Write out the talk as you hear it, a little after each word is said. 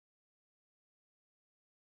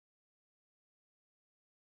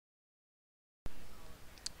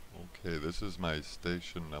Okay, this is my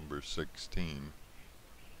station number 16.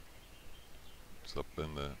 It's up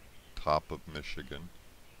in the top of Michigan,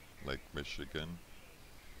 Lake Michigan,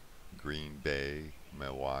 Green Bay,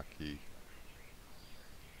 Milwaukee,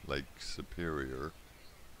 Lake Superior.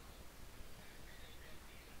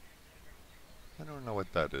 I don't know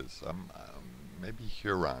what that is. Maybe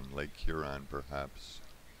Huron, Lake Huron perhaps.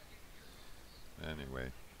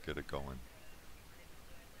 Anyway, get it going.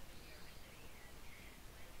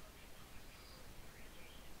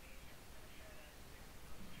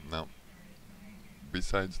 Now,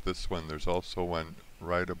 besides this one, there's also one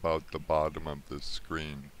right about the bottom of the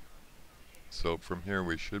screen. So from here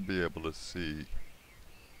we should be able to see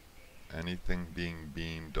anything being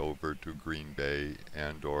beamed over to Green Bay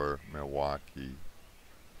and or Milwaukee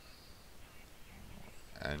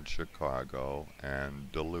and Chicago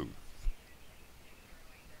and Duluth.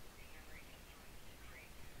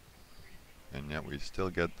 And yet we still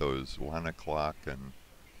get those 1 o'clock and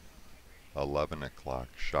 11 o'clock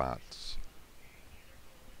shots.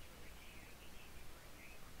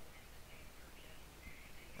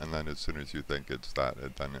 And then as soon as you think it's that,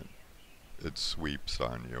 it sweeps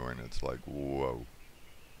on you and it's like, whoa.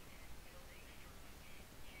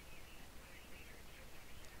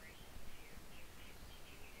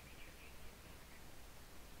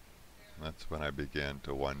 That's when I began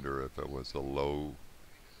to wonder if it was a low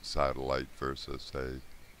satellite versus a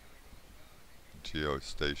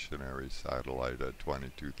geostationary satellite at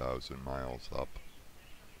 22,000 miles up.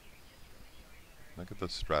 Look at the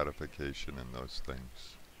stratification in those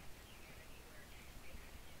things.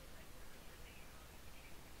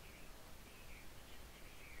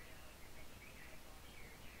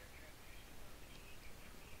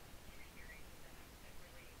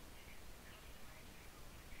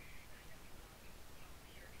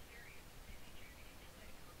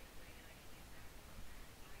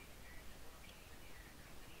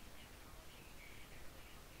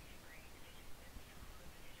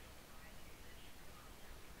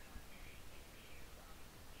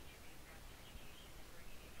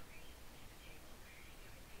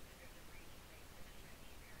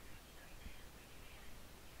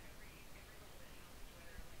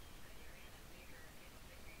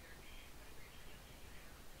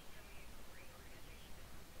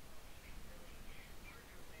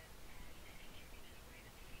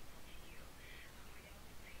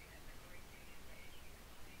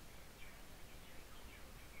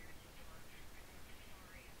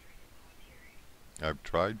 I've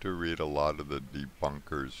tried to read a lot of the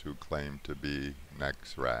debunkers who claim to be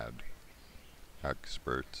NexRad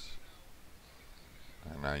experts,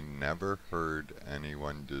 and I never heard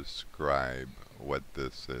anyone describe what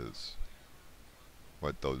this is,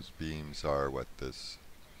 what those beams are, what this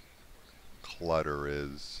clutter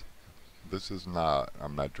is. This is not a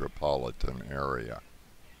metropolitan area.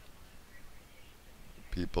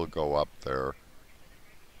 People go up there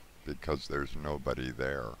because there's nobody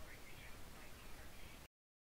there.